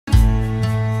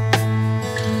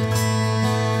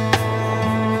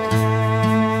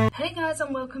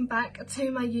welcome back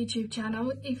to my YouTube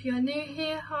channel. If you're new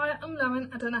here, hi, I'm Lauren.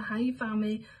 I don't know how you found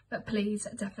me, but please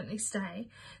definitely stay.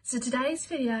 So today's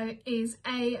video is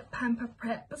a Pamper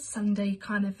Prep Sunday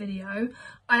kind of video.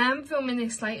 I am filming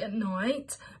this late at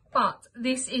night, but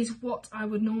this is what I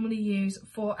would normally use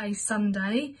for a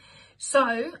Sunday. So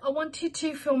I wanted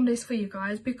to film this for you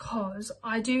guys because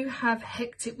I do have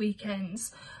hectic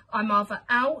weekends. I'm either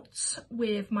out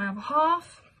with my other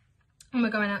half and we're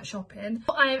going out shopping.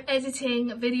 I am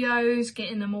editing videos,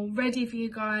 getting them all ready for you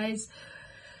guys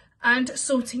and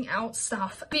sorting out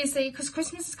stuff. Obviously, because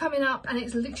Christmas is coming up and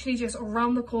it's literally just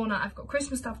around the corner. I've got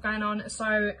Christmas stuff going on,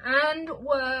 and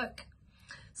work.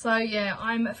 So yeah,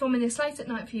 I'm filming this late at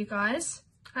night for you guys.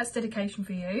 That's dedication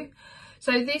for you.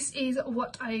 So this is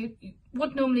what I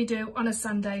would normally do on a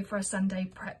Sunday for a Sunday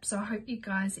prep. So I hope you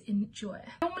guys enjoy.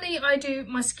 Normally I do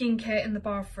my skincare in the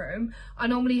bathroom. I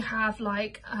normally have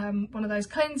like one of those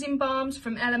cleansing balms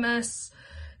from Elemis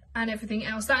and everything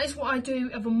else. That is what I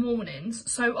do other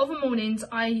mornings. So other mornings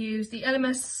I use the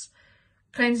Elemis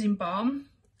cleansing balm.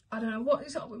 I don't know what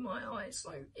is up with my eyes,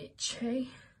 so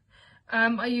itchy.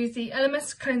 I use the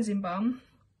Elemis cleansing balm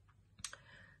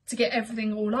to get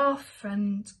everything all off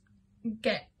and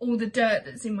get all the dirt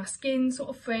that's in my skin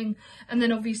sort of thing, and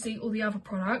then obviously all the other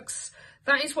products.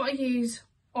 That is what I use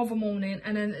of a morning,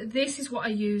 and then this is what I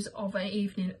use of an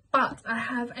evening. But I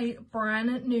have a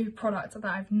brand new product that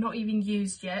I've not even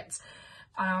used yet.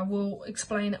 I will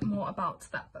explain more about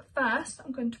that, but first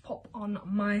I'm going to pop on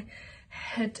my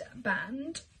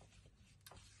headband.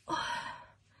 I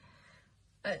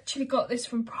actually got this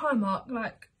from Primark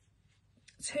like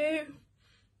 2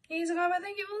 years ago, I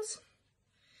think it was.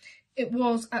 It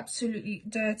was absolutely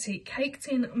dirty, caked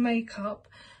in makeup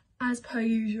as per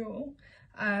usual.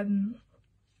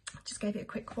 Just gave it a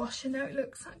quick wash and now it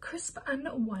looks like crisp and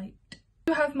white. I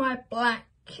do have my black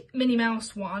Minnie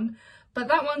Mouse one, but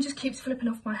that one just keeps flipping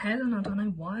off my head and I don't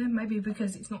know why. Maybe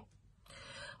because it's not,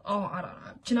 oh, I don't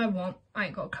know. Do you know what? I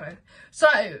ain't got a clue.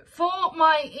 So for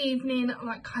my evening,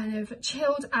 like kind of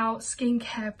chilled out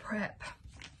skincare prep,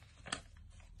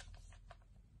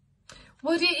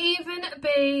 would it even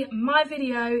be my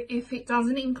video if it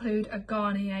doesn't include a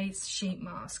Garnier sheet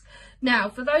mask? Now,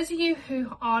 for those of you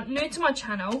who are new to my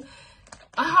channel,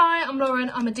 hi, I'm Lauren.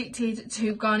 I'm addicted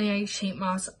to Garnier sheet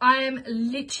masks. I am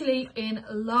literally in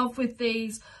love with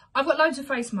these. I've got loads of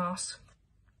face masks.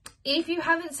 If you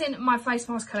haven't seen my face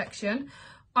mask collection,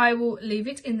 I will leave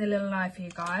it in the little eye for you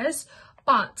guys.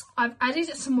 But I've added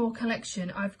some more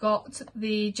collection. I've got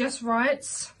the Just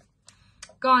Right's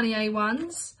Garnier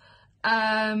ones.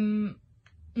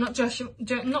 Not just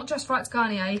Right's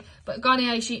Garnier, but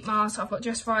Garnier sheet mask. I've got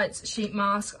Just Right's sheet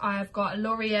mask. I've got a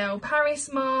L'Oreal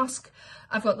Paris mask.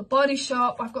 I've got the Body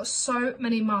Shop. I've got so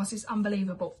many masks, it's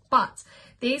unbelievable. But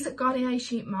these Garnier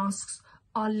sheet masks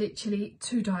are literally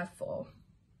to die for.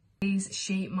 These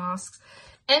sheet masks,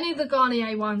 any of the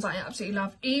Garnier ones I absolutely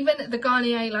love. Even the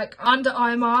Garnier like under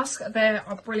eye mask, they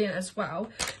are brilliant as well.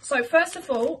 So first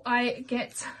of all, I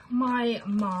get my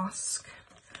mask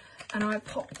and I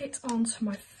pop it onto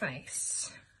my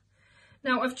face.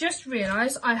 Now I've just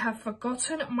realised I have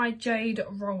forgotten my jade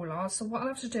roller, so what I'll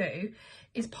have to do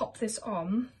is pop this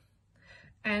on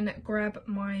and grab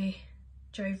my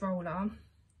jade roller,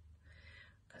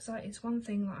 because that is one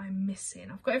thing that I'm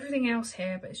missing. I've got everything else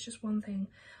here, but it's just one thing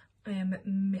I am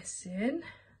missing.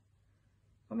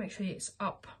 I'll make sure it's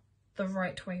up the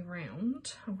right way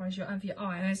round, otherwise you'll have your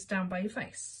eyes down by your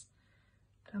face.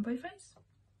 Down by your face?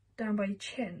 Down by your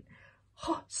chin.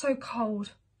 Oh, it's so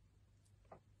cold.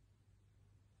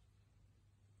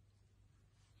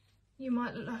 You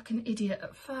might look like an idiot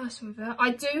at first with it. I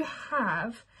do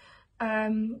have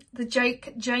the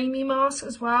Jamie mask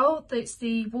as well. It's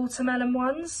the watermelon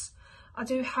ones. I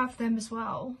do have them as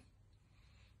well.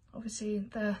 Obviously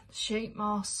the sheet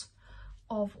mask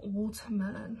of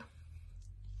watermelon.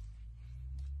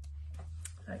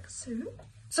 Like so.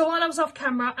 So while I was off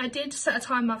camera, I did set a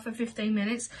timer for 15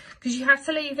 minutes because you have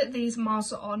to leave these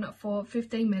masks on for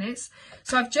 15 minutes.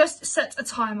 So I've just set a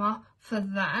timer for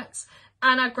that,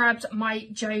 and I grabbed my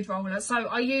jade roller. So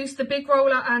I use the big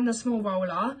roller and the small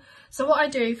roller. So what I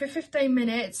do for 15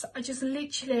 minutes, I just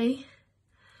literally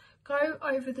go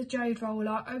over the jade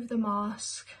roller, over the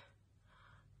mask,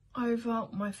 over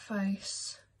my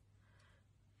face.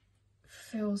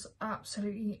 Feels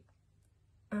absolutely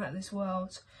out of this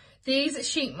world. These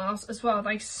sheet masks as well,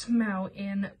 they smell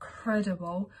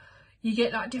incredible. You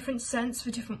get like different scents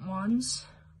for different ones.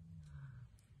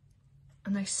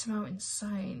 And they smell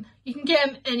insane. You can get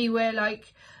them anywhere,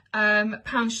 like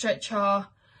Pound Stretcher,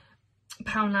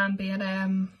 Poundland,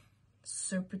 B&M,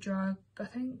 Superdrug, I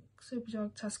think.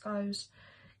 Superdrug, Tesco's.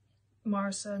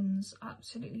 Morrison's,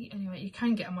 absolutely anywhere. You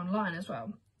can get them online as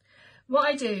well. What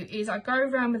I do is I go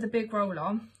around with a big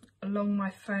roller along my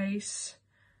face,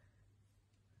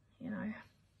 you know,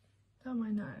 down my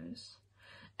nose.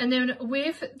 And then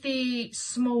with the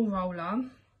small roller,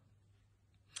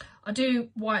 I do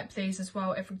wipe these as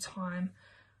well every time.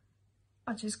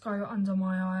 I just go under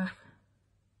my eye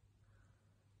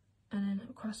and then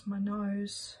across my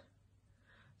nose.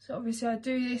 So obviously I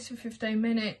do this for 15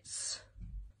 minutes.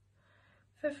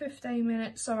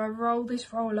 So I roll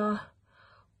this roller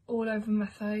all over my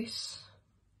face.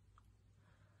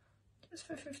 Just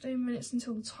for 15 minutes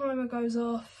until the timer goes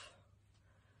off.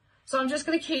 So I'm just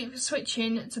going to keep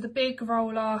switching to the big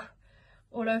roller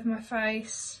all over my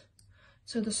face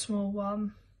to the small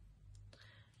one,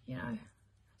 you know.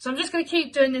 So I'm just going to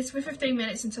keep doing this for 15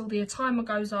 minutes until the timer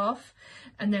goes off,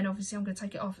 and then obviously I'm going to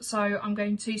take it off. So I'm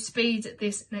going to speed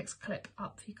this next clip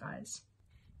up for you guys.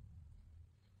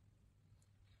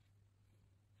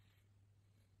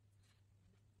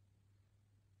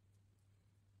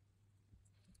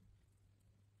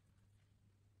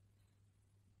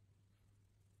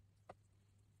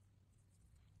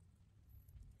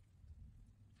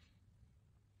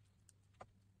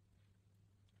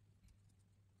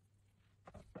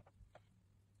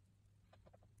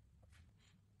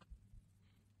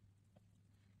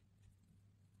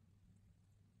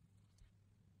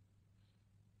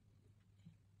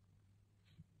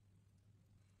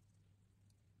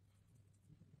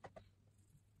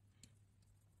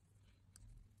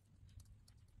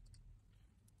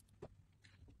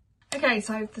 Okay,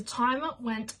 so the timer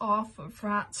went off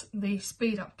for the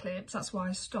speed up clips, that's why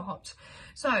I stopped.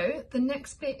 So the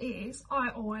next bit is I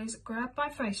always grab my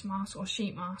face mask or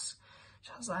sheet mask,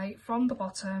 shall I say, from the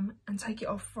bottom and take it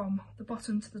off from the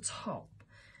bottom to the top.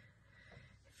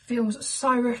 It feels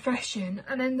so refreshing.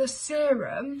 And then the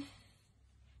serum,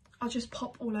 I just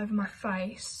pop all over my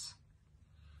face,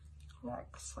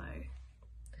 like so.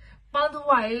 By the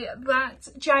way, that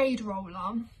jade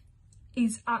roller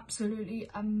is absolutely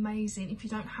amazing. If you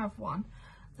don't have one,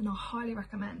 then I highly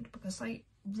recommend, because they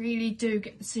really do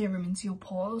get the serum into your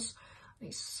pores.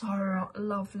 It's so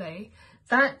lovely.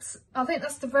 I think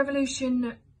that's the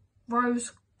Revolution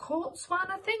Rose Quartz one,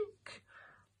 I think.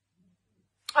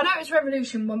 I know it's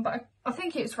Revolution one, but I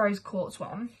think it's Rose Quartz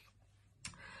one.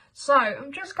 So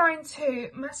I'm just going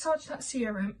to massage that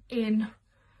serum in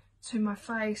to my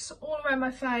face, all around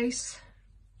my face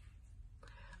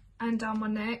and down my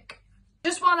neck.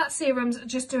 Just while that serum's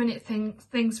just doing its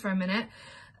things for a minute.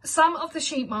 Some of the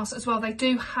sheet masks as well, they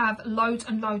do have loads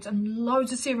and loads and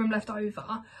loads of serum left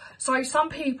over. So some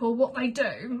people, what they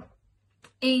do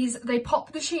is they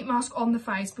pop the sheet mask on the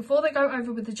face before they go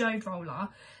over with the jade roller.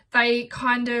 They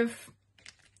kind of,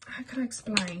 how can I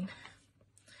explain?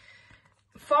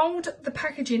 Fold the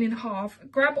packaging in half,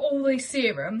 grab all the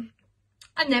serum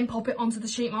and then pop it onto the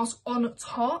sheet mask on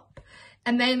top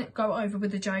and then go over with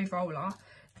the jade roller.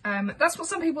 That's what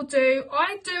some people do.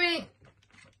 I do it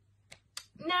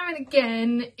now and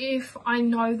again if I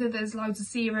know that there's loads of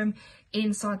serum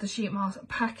inside the sheet mask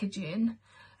packaging,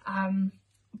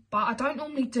 but I don't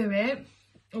normally do it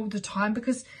all the time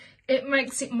because it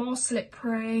makes it more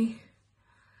slippery,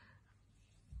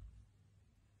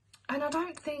 and I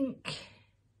don't think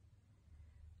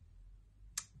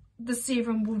the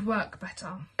serum would work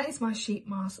better. That is my sheet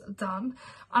mask done.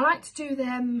 I like to do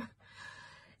them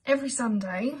every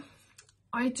Sunday.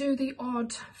 I do the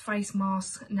odd face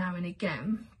mask now and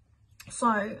again.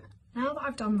 So now that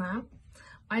I've done that,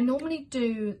 I normally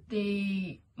do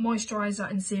the moisturiser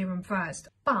and serum first,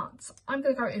 but I'm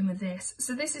going to go in with this.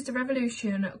 So this is the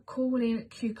Revolution Cooling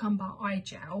Cucumber Eye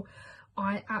Gel.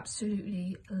 I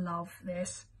absolutely love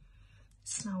this. It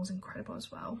smells incredible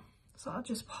as well. So I'll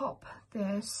just pop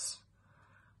this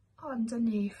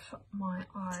underneath my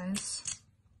eyes,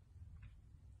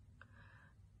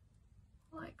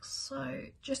 like so,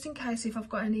 just in case if I've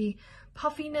got any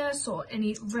puffiness or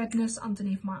any redness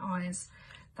underneath my eyes,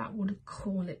 that would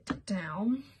cool it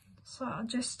down. So I'll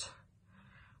just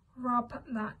rub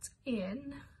that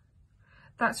in.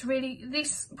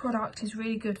 This product is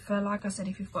really good for, like I said,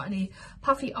 if you've got any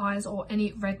puffy eyes or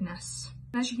any redness.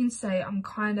 As you can see, I'm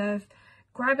kind of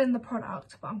grabbing the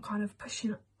product, but I'm kind of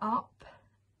pushing up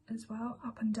as well,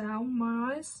 up and down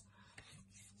my eyes.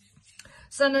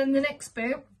 So then the next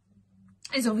bit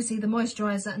is obviously the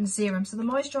moisturiser and serum. So the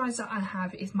moisturiser I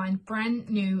have is my brand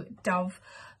new Dove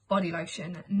body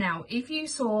lotion. Now, if you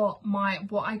saw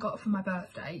what I got for my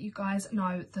birthday, you guys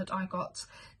know that I got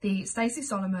the Stacey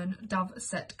Solomon Dove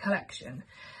Set collection.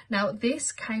 Now,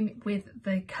 this came with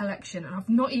the collection and I've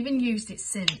not even used it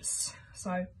since.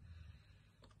 So,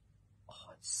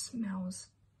 oh, it smells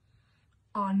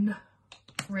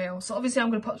unreal. So obviously I'm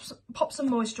going to pop some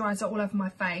moisturiser all over my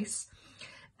face.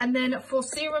 And then for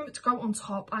serum to go on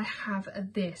top, I have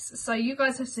this. So you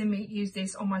guys have seen me use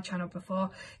this on my channel before.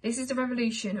 This is the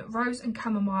Revolution Rose and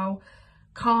Chamomile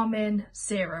Calming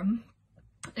Serum.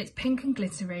 It's pink and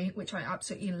glittery, which I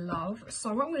absolutely love.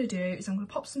 So what I'm going to do is I'm going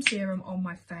to pop some serum on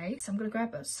my face. I'm going to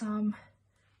grab some...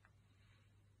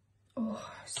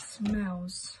 Oh, it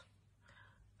smells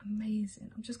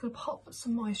amazing. I'm just going to pop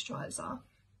some moisturiser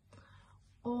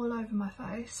all over my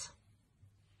face.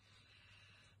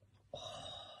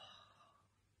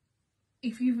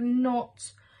 If you've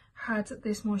not had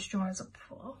this moisturiser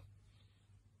before,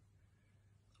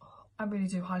 I really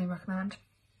do highly recommend.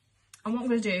 And what I'm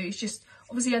going to do is just,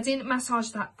 obviously I didn't massage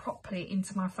that properly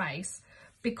into my face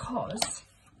because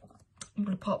I'm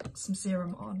going to pop some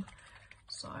serum on.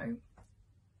 So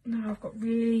now I've got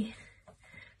really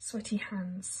sweaty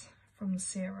hands from the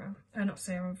serum, not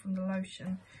serum, from the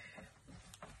lotion.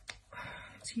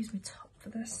 To use my top for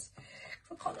this,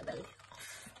 I can't get the lid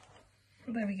off.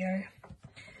 There we go.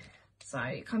 So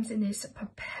it comes in this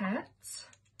pipette.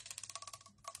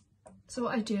 So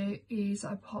what I do is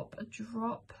I pop a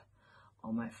drop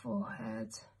on my forehead,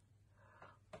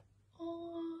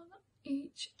 on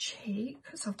each cheek.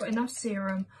 So I've got enough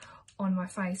serum on my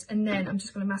face, and then I'm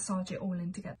just going to massage it all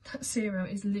in together. That serum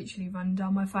is literally running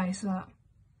down my face like that.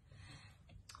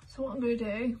 So what I'm going to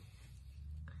do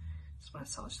is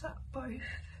massage that both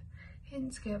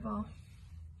in together.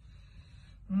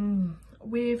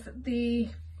 With the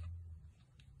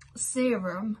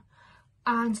serum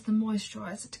and the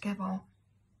moisturiser together,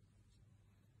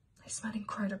 they smell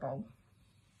incredible,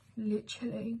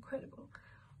 literally incredible.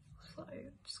 So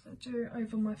I'm just going to do it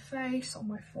over my face, on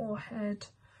my forehead.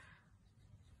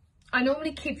 I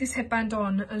normally keep this headband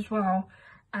on as well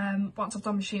once I've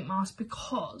done my sheet mask,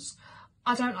 because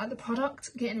I don't like the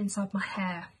product getting inside my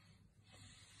hair,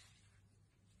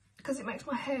 because it makes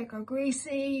my hair go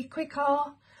greasy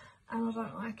quicker and I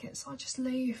don't like it. So I just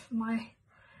leave my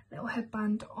little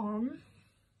headband on.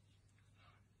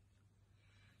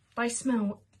 They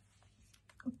smell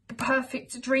the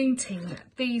perfect dream team.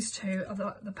 These two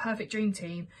are the perfect dream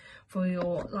team for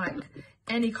your, like,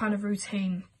 any kind of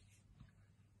routine.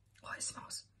 Oh, it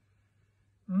smells.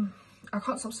 I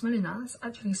can't stop smelling that. This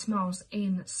actually smells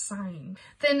insane.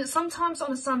 Then sometimes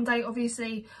on a Sunday,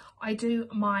 obviously, I do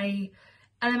my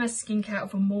LMS skincare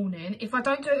of a morning. If I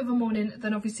don't do it of a morning,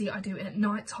 then obviously I do it at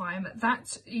night time.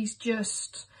 That is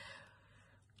just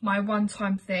my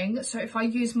one-time thing. So if I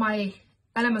use my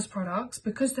LMS products,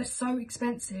 because they're so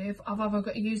expensive, I've either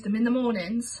got to use them in the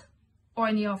mornings or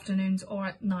in the afternoons or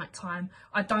at night time.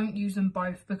 I don't use them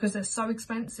both because they're so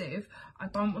expensive. I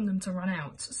don't want them to run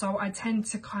out. So I tend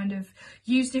to kind of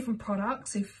use different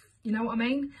products, if you know what I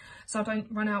mean, so I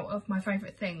don't run out of my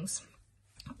favourite things.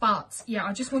 But yeah,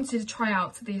 I just wanted to try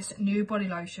out this new body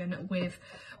lotion with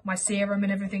my serum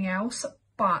and everything else,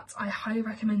 but I highly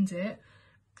recommend it.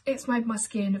 It's made my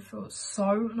skin feel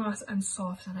so nice and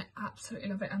soft, and I absolutely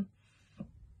love it. And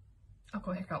I've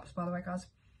got hiccups, by the way, guys.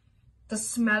 The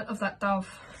smell of that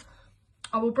Dove,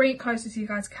 I will bring it closer so you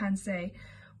guys can see,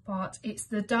 but it's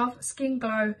the Dove Skin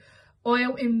Glow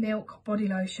Oil in Milk Body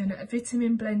Lotion, a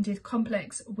vitamin blended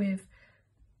complex with,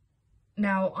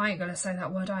 now I ain't gonna say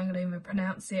that word, I ain't gonna even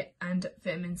pronounce it, and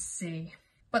vitamin C.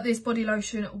 But this body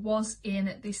lotion was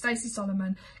in the Stacey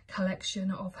Solomon collection,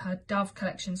 of her Dove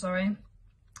collection, sorry.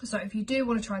 So if you do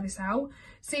want to try this out,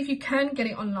 see if you can get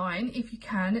it online. If you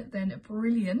can, then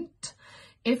brilliant.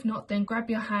 If not, then grab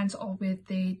your hands on with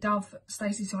the Dove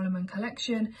Stacey Solomon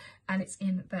collection, and it's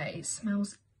in there. It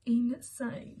smells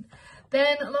insane.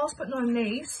 Then last but not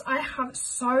least, I have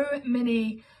so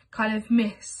many kind of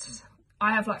mists.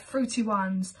 I have like fruity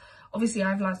ones. Obviously I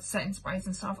have lots of setting sprays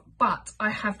and stuff, but I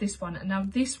have this one. And now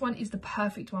this one is the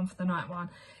perfect one for the night one.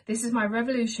 This is my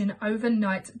Revolution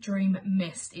Overnight Dream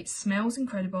Mist. It smells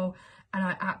incredible and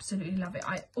I absolutely love it.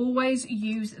 I always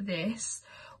use this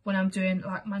when I'm doing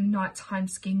like my nighttime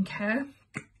skincare.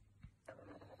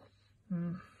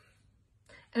 And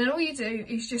then all you do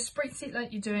is just spritz it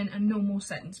like you're doing a normal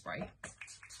setting spray.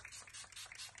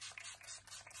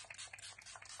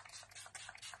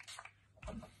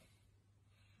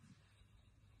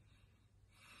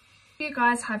 If you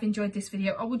guys have enjoyed this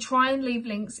video, I will try and leave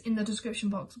links in the description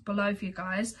box below for you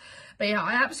guys. But yeah,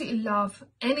 I absolutely love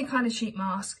any kind of sheet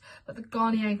mask, but the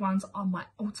Garnier ones are my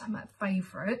ultimate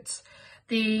favourite.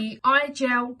 The eye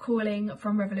gel cooling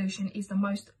from Revolution is the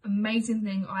most amazing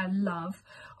thing I love.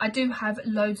 I do have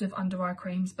loads of under eye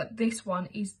creams, but this one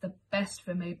is the best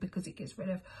for me because it gets rid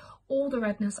of all the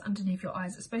redness underneath your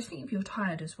eyes, especially if you're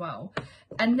tired as well.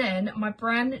 And then my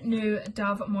brand new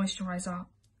Dove moisturiser.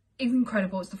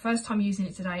 incredible. It's the first time using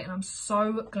it today and I'm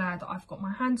so glad that I've got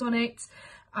my hands on it.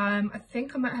 I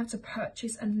think I might have to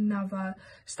purchase another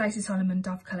Stacey Solomon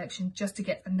Dove collection just to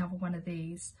get another one of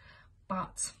these,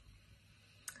 but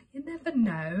you never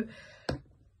know.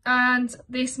 And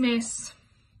this mist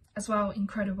as well,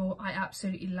 incredible. I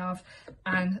absolutely love.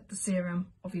 And the serum,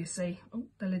 obviously. Oh,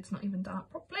 the lid's not even done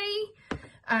up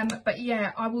properly. But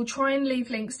yeah, I will try and leave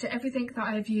links to everything that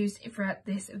I've used throughout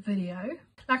this video.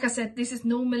 Like I said, this is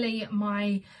normally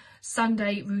my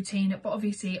Sunday routine, but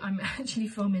obviously I'm actually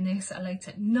filming this late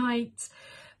at night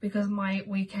because my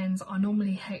weekends are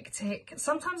normally hectic.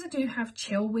 Sometimes I do have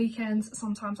chill weekends,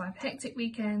 sometimes I have hectic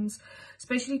weekends,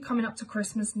 especially coming up to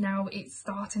Christmas now. It's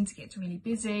starting to get really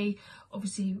busy.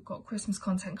 Obviously we've got Christmas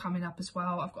content coming up as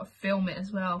well. I've got to film it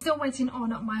as well. Still waiting on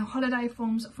my holiday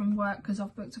forms from work because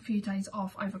I've booked a few days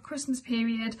off over Christmas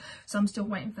period, so I'm still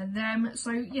waiting for them.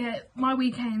 So yeah, my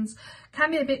weekends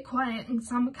can be a bit quiet and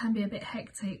some can be a bit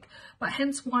hectic, but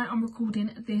hence why I'm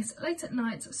recording this late at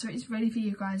night so it's ready for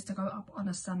you guys to go up on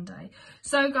a Sunday.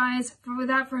 So guys,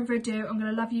 without further ado, I'm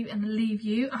going to love you and leave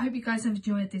you. I hope you guys have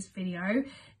enjoyed this video.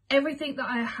 Everything that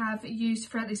I have used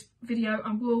throughout this video,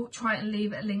 I will try and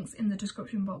leave links in the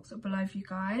description box below for you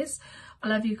guys. I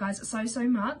love you guys so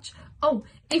much. Oh,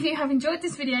 if you have enjoyed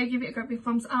this video, give it a great big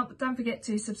thumbs up. Don't forget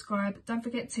to subscribe. Don't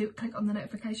forget to click on the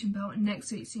notification bell next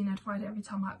to it so you're notified every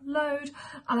time I upload.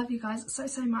 I love you guys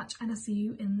so much and I'll see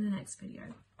you in the next video.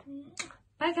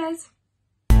 Bye guys.